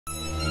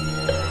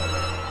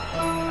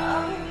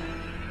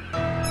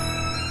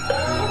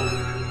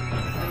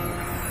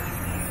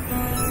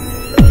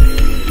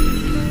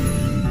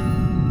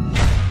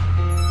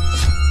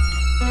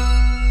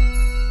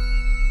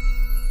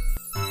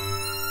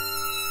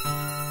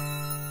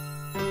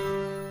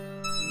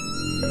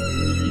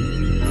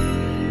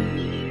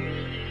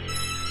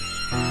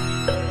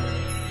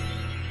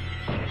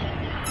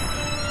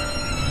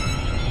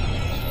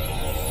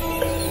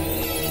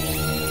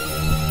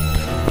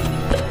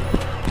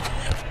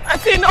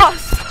Auntie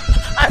Nurse!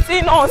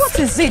 Auntie Nurse! What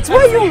is it? Why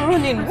are you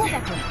running? What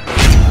happened?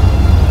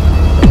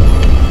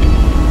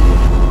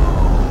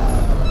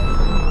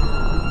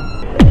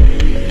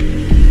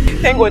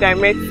 Thank God I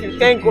met you.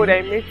 Thank God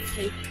I met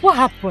you. What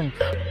happened?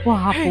 What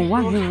happened?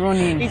 Why are you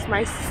running? It's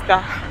my sister.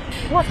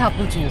 What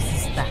happened to your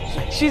sister?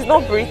 She's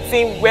not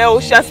breathing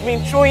well. She has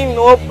been throwing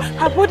up.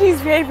 Her body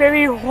is very,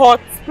 very hot.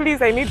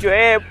 Please, I need your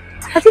help.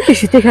 I think you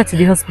should take her to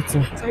the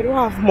hospital. I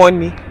don't have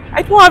money.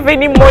 I don't have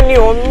any money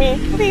on me.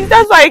 Please,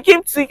 that's why I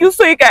came to you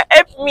so you can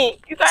help me.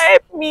 You can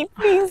help me,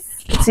 please.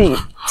 See,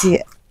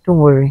 don't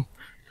worry.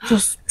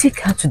 Just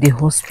take her to the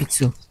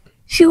hospital.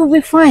 She will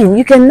be fine.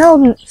 You can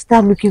now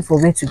start looking for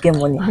where to get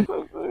money.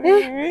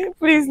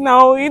 Please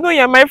now, you know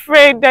you're my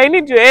friend. I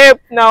need your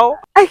help now.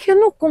 I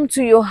cannot come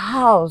to your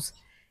house.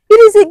 It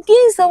is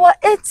against our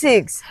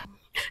ethics.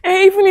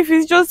 Even if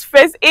it's just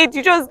first aid,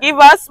 you just give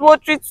her small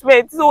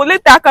treatment. So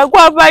later I can go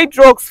and buy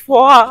drugs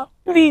for her.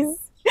 Please.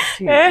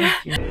 See,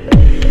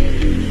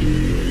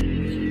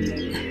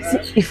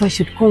 if I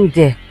should come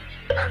there,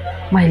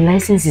 my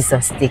license is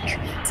at stake.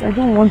 I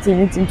don't want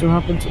anything to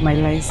happen to my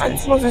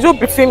license. And it's just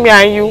between me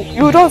and you.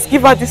 You just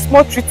give her the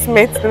small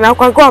treatment, then I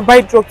can go and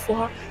buy drugs for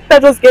her.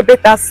 That just get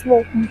better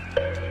small.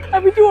 I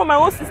really want my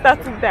own sister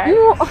to die.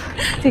 No,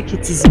 take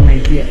it easy, my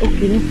dear.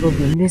 Okay, no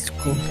problem. Let's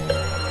go.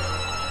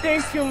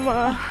 Thank you,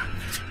 ma.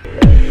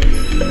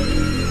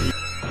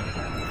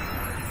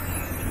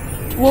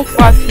 Walk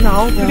fast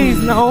now,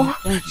 please now.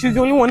 She's the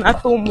only one at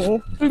home.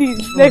 Oh. Please,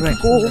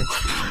 let's go.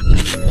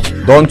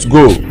 Right. Don't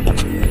go.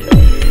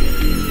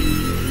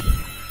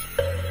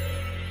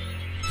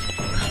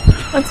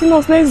 Auntie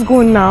Nurse, let's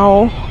go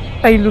now.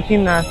 What are you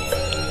looking at?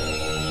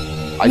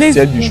 I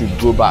said you should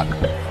go back.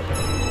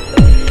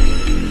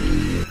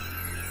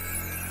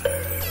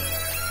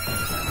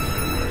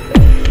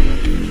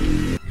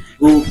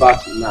 Go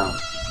back now.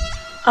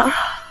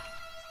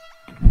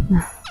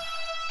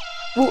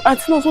 Well,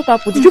 Auntie Nurse, what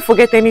happened? Did you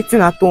forget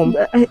anything at home?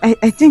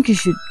 I think you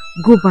should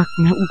go back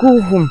now.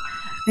 Go home.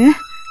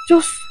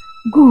 Just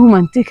go home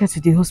and take her to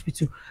the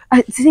hospital.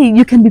 I say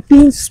you can be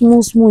paying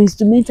small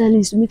instrumental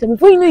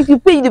before you know if you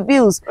pay the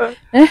bills.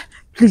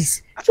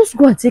 Please, just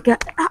go and take her.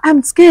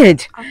 I'm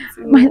scared.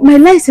 My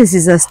license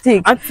is at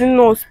stake. Auntie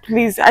Nurse,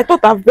 please. I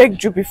thought I've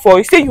begged you before.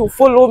 You say you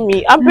follow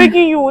me. I'm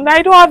begging you. And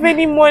I don't have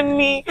any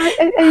money.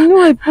 I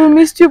know I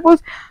promised you,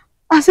 but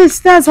as it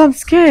stands, I'm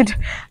scared.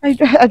 I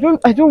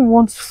don't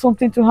want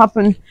something to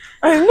happen.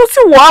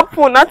 Nothing will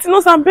happen. Auntie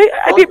Nurse, I'm begging.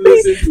 Don't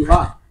listen to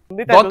her.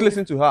 Don't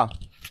listen to her.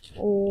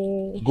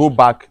 Oh. Go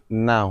back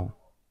now.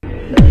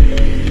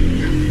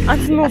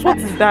 Auntie Nurse, what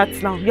is that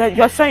now?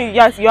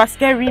 You are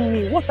scaring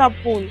me. What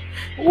happened?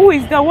 Who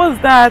is that?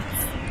 What's that?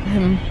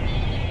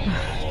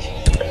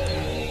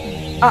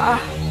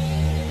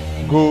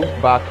 Go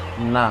back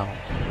now.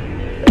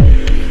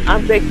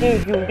 I'm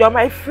begging you. You're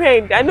my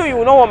friend. I know you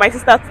will not want my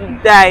sister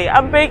to die.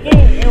 I'm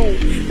begging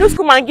you. Just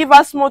come and give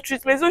her small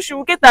treatment so she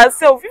will get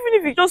herself. Even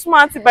if it's just small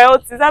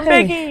antibiotics. I'm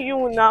begging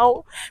you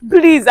now.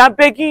 Please, I'm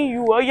begging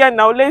you. Oh yeah,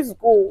 now let's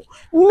go.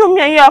 You know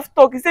me and you have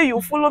talked. You say you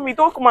follow me.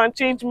 Don't come and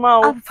change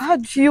mouth. I've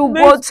had you,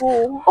 let's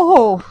go.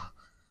 Oh.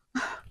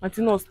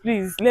 Auntie Nurse,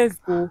 please, let's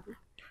go.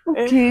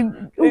 Okay,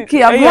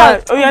 I'm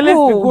let's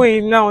be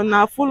going now.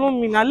 Now follow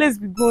me. Now let's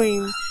be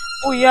going.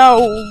 Oh yeah.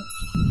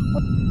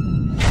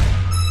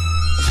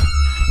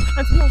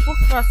 Auntie Nurse, walk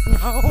fast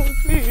now,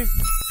 please.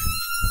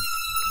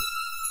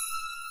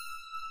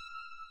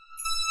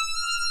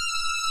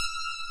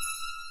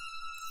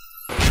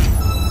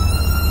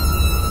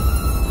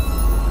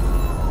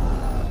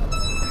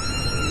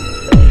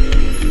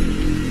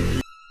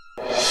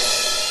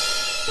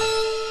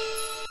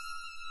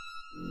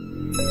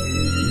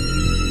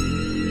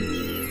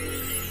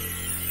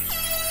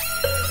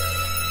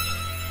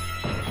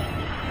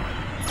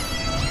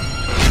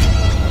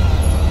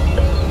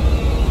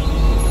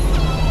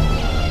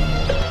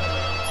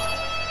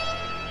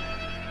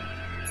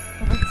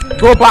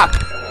 Go back.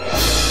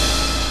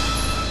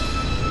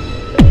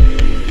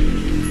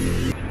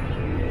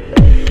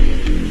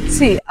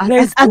 See,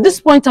 at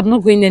this point, I'm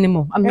not going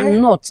anymore. I'm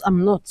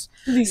not.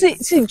 Please.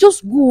 See,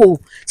 just go.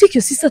 Take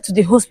your sister to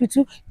the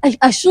hospital. I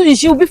assure you,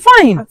 she'll be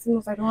fine. Auntie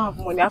Nurse, I don't have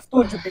money. I've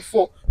told you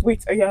before.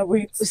 Wait.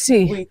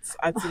 See. Wait,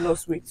 Auntie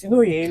Nurse, wait. You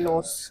know you're a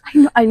nurse.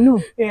 I know.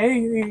 Yeah,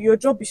 your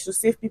job is to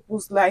save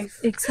people's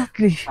life.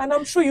 Exactly. And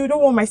I'm sure you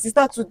don't want my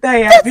sister to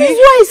die. That is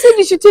why I said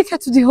you should take her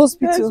to the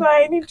hospital. That's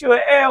why I need your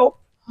help.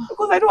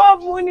 Because I don't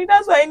have money.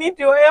 That's why I need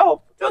your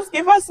help. Just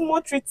give her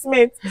small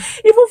treatment.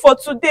 Even for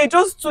today,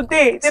 just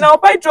today. Then I'll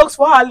buy drugs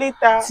for her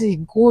later. See,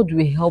 God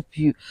will help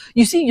you.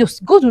 You see,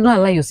 God will not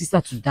allow your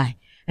sister to die.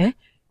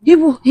 He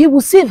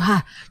will save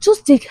her.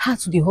 Just take her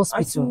to the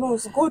hospital.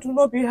 Nurse, God will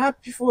not be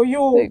happy for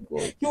you.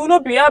 He will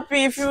not be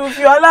happy if you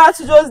allow her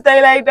to just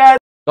die like that.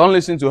 Don't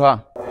listen to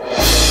her.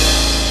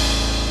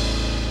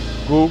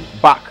 Go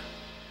back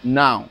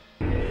now.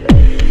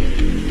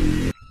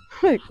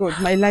 Oh my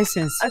God, my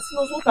license.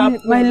 Nurse, what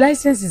happened? My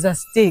license is at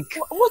stake.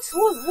 What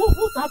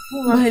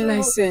happened? My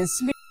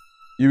license.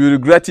 You will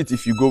regret it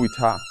if you go with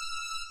her.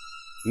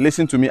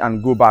 Listen to me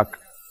and go back.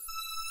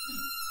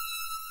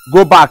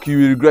 Go back, you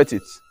will regret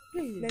it.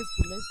 Let's go.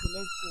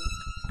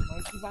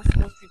 I'll give us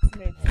more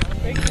treatment. I'm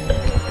begging you.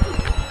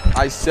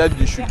 I said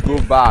you should go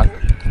back.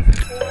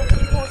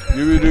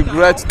 You will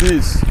regret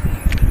this.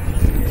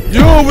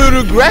 You will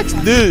regret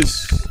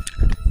this.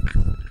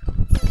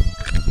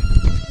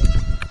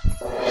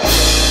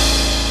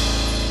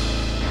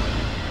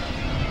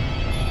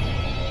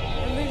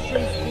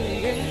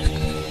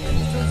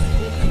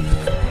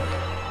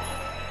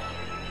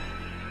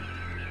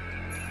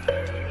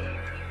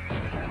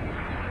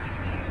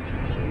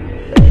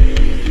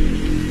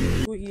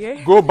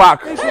 Go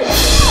back.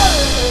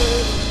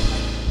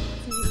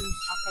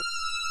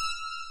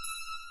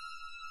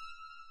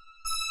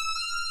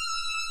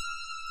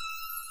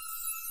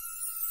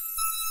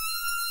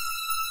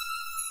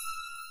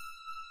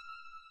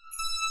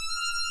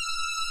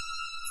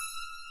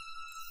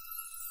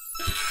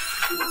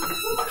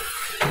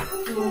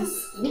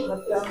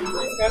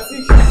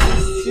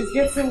 She's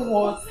getting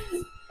worse.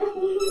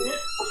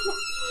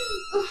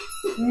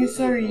 I'm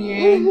sorry,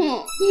 yeah. Hey,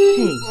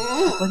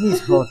 my body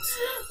is hot.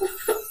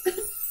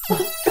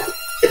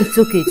 It's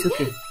okay.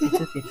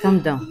 Calm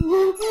down.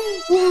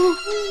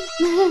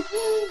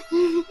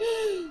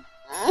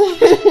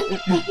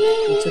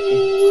 It's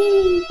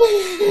okay.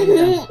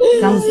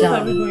 Calm down. What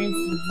are we going to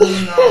do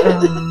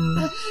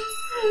now?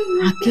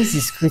 Her case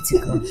is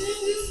critical.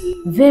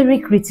 Very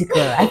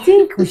critical. I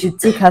think we should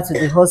take her to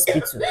the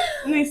hospital.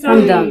 No,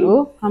 Calm down.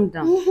 Oh, calm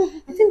down.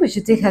 I think we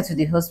should take her to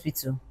the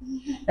hospital.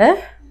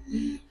 Eh?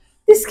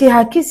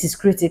 Her case is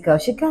critical.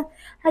 She can't.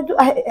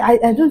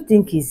 I don't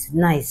think it's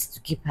nice to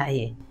keep her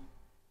here.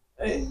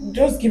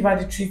 Just give her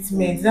the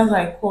treatment. That's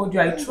why I called you.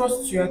 I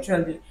trust you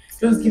actually.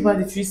 Just give her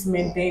the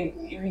treatment. Then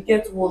if it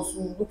gets worse,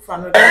 we'll look for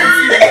another one.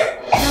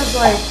 That's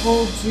why I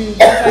called you.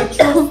 Because I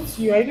trust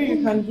you. I know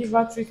you can give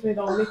her treatment.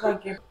 I'll make her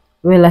get.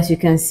 Well, as you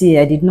can see,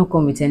 I did not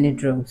come with any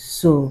drugs.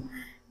 So,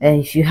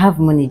 if you have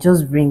money,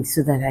 just bring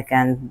so that I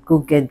can go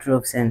get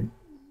drugs and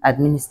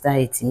administer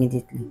it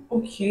immediately.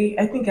 Okay,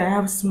 I think I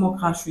have small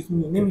cash with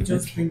me. Let me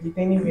just bring it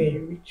anywhere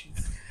you reach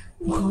it.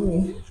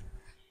 Come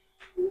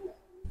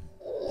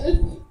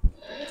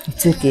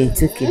It's okay.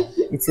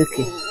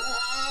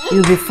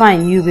 You'll be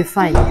fine.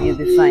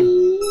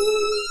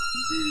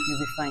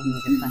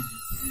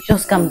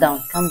 Just calm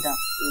down.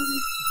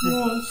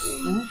 No, this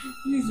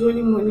is the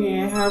only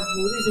money I have.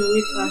 This is the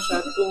only cash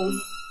at home.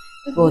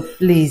 But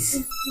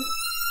please,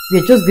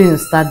 we're just going to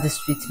start this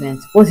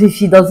treatment. But if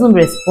she doesn't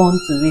respond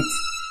to it,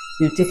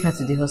 we'll take her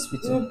to the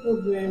hospital. No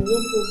problem.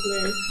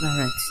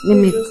 Alright, let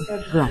me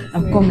go.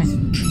 I'm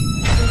coming.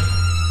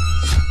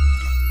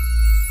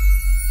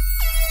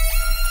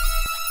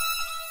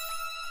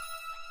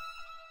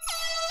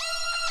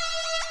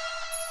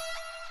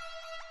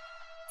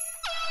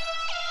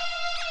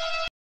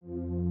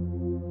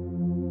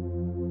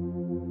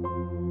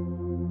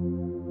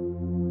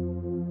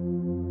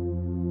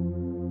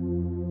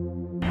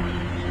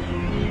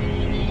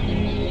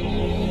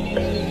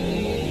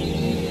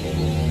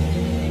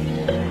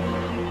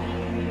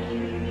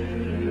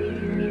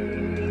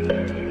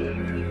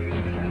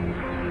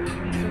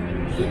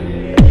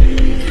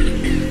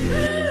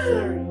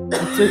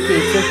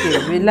 It's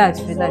okay. Relax,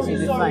 you'll be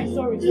fine.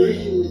 Sorry.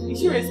 Is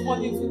she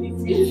responding to the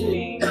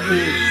treatment?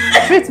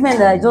 The treatment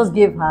that I just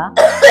gave her,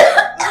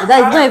 that is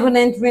not even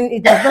entering,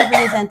 it has not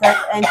finished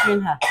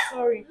entering her.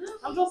 Sorry,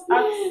 I'm just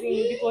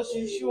asking because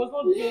she was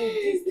not doing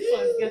this. This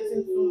one is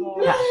getting too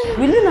much.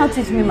 Will you now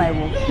teach me my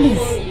work, please?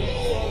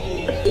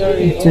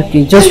 Sorry. It's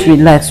okay, just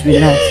relax.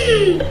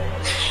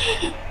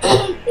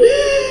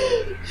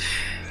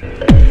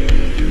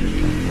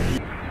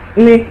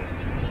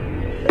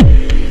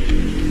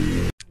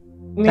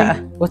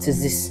 What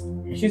is this?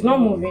 She's not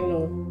moving,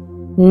 no.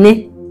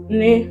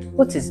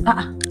 What is She's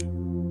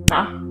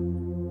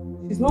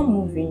not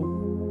moving.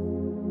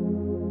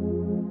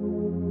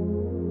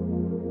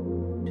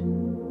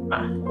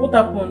 What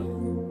happened?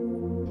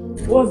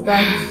 What's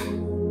that?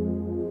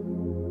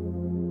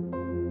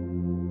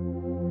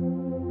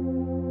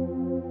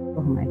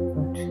 Oh my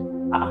god.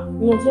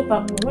 No, what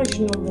happened? Why is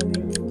she not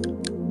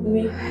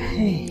moving?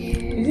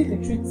 Is it the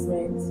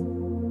treatment?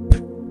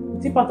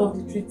 Is it part of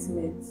the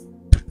treatment?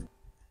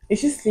 Is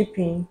she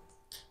sleeping?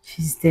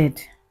 She's dead.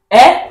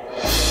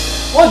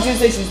 What do you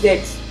say she's dead?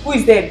 Who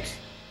is dead?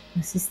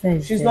 My sister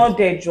is She's dead. not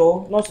dead,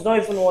 Joe. No, she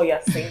don't even know what you're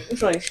saying.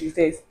 Which one is she's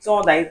dead?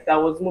 Someone that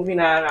was moving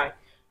her around.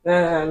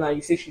 No,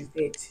 you say she's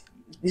dead.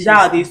 Is that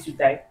how they used to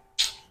die?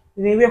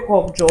 Then wake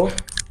up, Joe.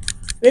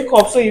 Wake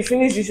up so you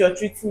finish this your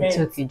treatment. It's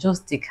okay,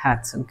 just take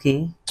heart,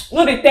 okay?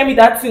 No, they tell me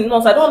that thing. No,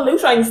 so I don't know.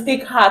 Which one is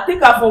take her?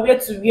 Take her from where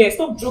to where?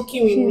 Stop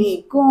joking with me.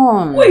 She's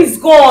gone. Who is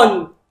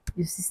gone?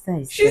 Your sister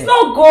is She's dead.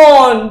 not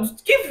gone.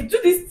 Do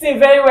this thing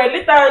very well.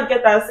 Let her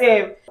get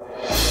herself.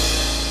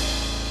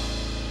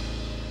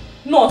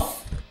 Nurse.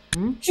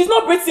 She's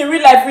not breathing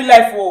real life.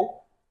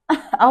 Oh.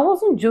 I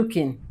wasn't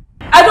joking.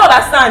 I don't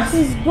understand.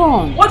 She's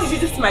gone. What did you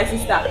do to my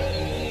sister?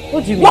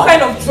 What do you mean? What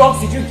kind of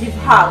drugs did you give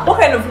her? What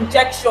kind of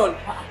injection?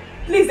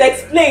 Please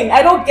explain.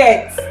 I don't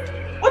get.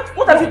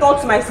 What have you done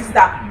to my sister?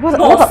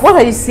 What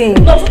are you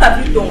saying? Nurse, what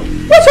have you done?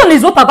 Which one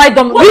is what have I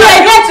done? What We have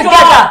are you here done?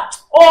 together.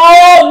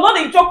 Oh, not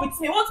that you joke with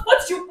me. What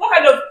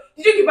kind of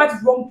did you give her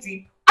the wrong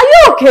drip? Are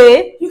you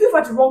okay? You gave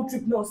her the wrong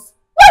drip, nurse.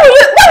 Why will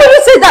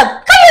you say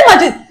that? Can you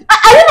imagine?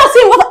 Are you not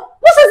seeing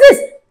what is this?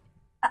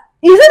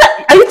 Is it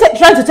that, are you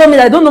trying to tell me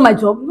that I don't know my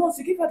job? Nurse,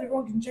 you gave her the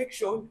wrong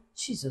injection.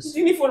 Jesus.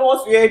 You didn't even know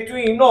what we were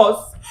doing,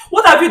 nurse.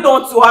 What have you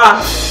done to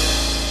her?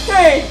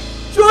 Hey,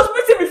 she was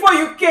pretty before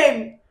you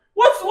came.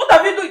 What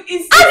have you done? I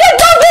did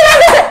not do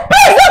anything.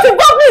 Please don't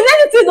involve me in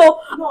anything, though.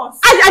 Nurse.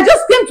 I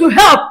just came to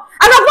help,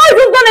 and I've not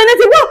even done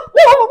anything. What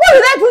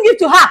did I even give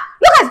to her?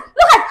 Look at.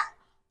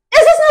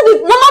 Is this not the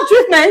normal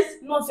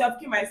treatment? Nurse, you have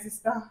killed my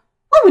sister.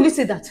 Why will you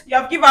say that? You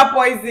have given her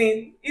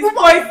poison. It's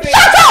poison.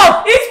 Shut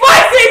up! It's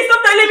poison!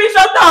 Stop telling me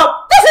shut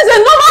up! This is a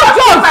normal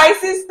You job. my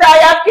sister.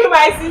 You have killed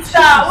my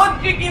sister. What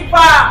did you give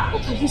her?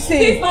 What are you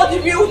saying? It's not the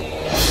view.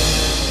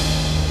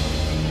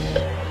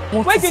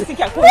 Where do you think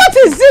you're going? What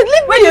is it?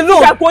 Leave me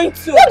alone. You're going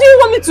to? What do you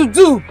want me to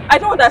do? I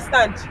don't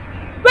understand.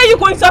 Where are you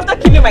going to after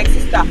killing my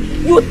sister?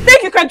 You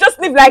think you can just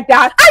live like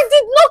that? I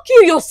did not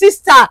kill your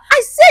sister.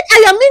 I said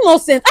I am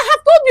innocent. I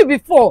have told you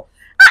before.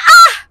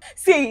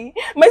 See,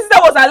 my sister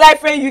was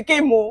alive when you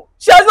came home.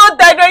 She has not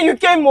died when you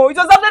came home. It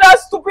was after that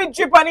stupid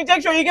drip and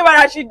injection you gave her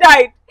that she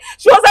died.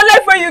 She was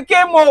alive when you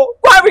came home.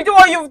 Go and redo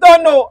what you've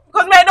done now.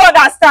 Because I don't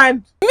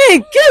understand.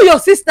 Me kill your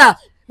sister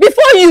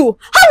before you?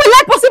 How will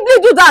I possibly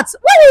do that?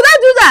 Why would I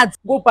do that?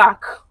 Go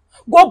back.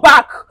 Go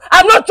back.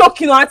 I'm not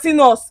joking, Auntie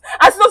Nurse.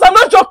 Auntie Nurse, I'm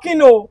not joking,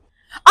 no.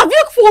 Have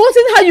you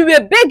forgotten how you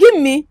were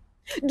begging me,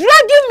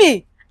 dragging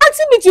me,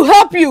 asking me to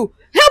help you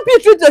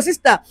treat your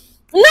sister?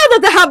 Now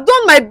that I have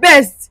done my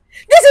best,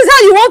 this is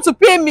how you want to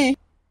pay me?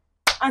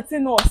 Auntie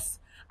Nurse,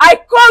 I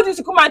called you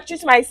to come and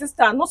treat my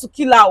sister, not to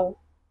kill her.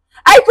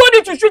 I called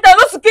you to treat her,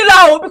 not to kill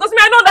her, because me,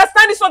 I don't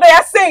understand this one that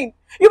you're saying.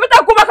 You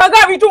better go back and go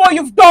and redo what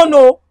you've done,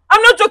 no.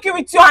 I'm not joking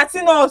with you,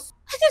 Auntie Nurse.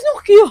 I did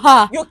not kill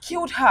her. You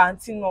killed her,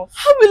 Auntie Nurse.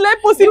 How will I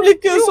possibly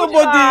kill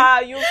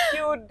somebody? You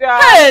killed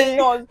her. Hey,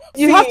 Nurse.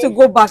 you have to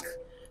go back.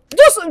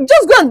 Just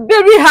go and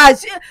bury her.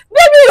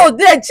 Bury your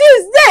dead. She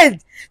is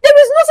dead.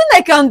 There is nothing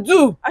I can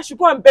do. I should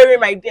go and bury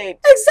my dead.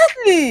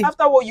 Exactly.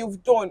 After what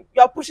you've done,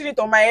 you are pushing it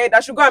on my head. I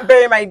should go and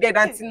bury my dead,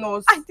 Auntie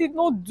Nurse. I did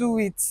not do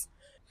it.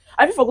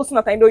 Have you forgotten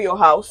that I know your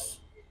house?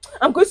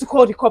 I'm going to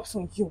call the cops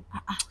on you.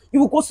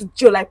 You will go to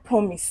jail, I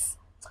promise.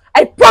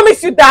 I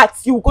promise you that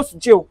you will go to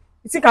jail.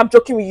 You think I'm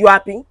joking with you,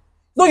 Abby?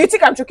 No, you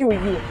think I'm joking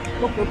with you.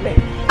 No problem.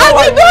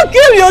 I did not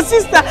kill your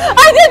sister.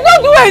 I did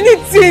not do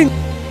anything.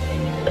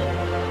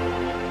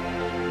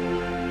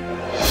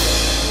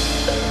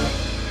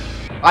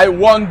 I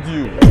warned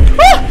you.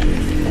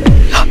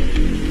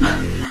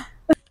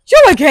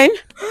 You again?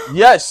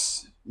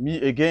 Yes,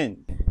 me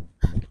again.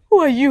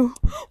 Who are you?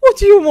 What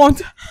do you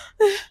want?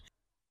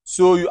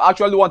 So you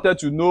actually wanted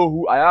to know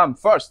who I am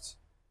first,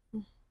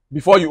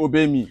 before you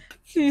obey me.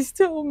 Please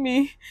tell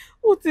me.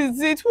 What is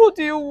it? What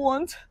do you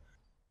want?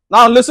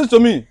 Now listen to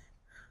me.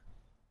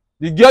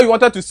 The girl you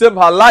wanted to save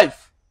her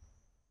life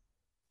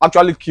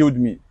actually killed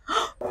me.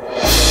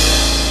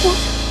 What?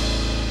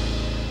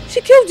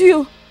 She killed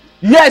you?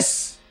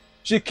 Yes,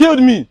 she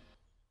killed me.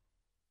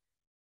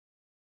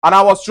 And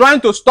I was trying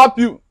to stop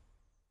you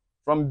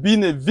from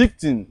being a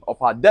victim of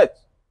her death.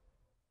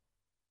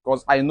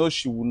 Because I know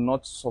she will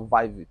not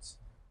survive it.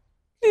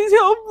 Please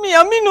help me.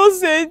 I'm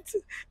innocent.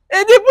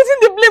 And they're putting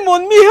the blame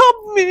on me.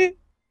 Help me.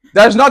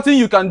 There's nothing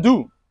you can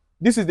do.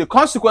 This is the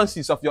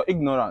consequences of your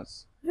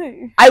ignorance.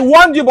 Hey. I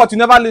warned you, but you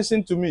never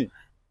listened to me.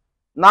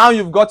 Now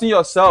you've gotten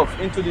yourself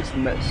into this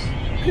mess.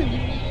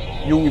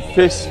 You will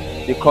face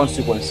the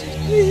consequences.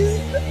 Please.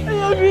 I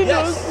am innocent.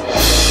 Yes.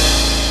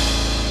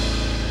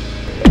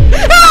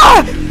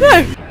 Ah!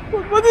 Hey.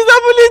 What is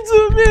happening to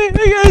me?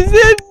 You can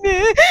save me.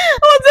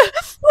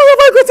 What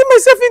have I gotten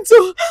myself into?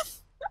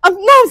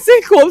 Now I'm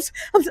seeing corpse.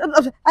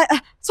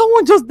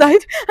 Someone just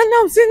died, and now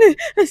I'm seeing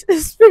a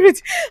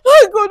spirit.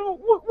 Oh God,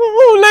 what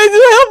will I do?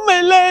 Help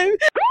my life.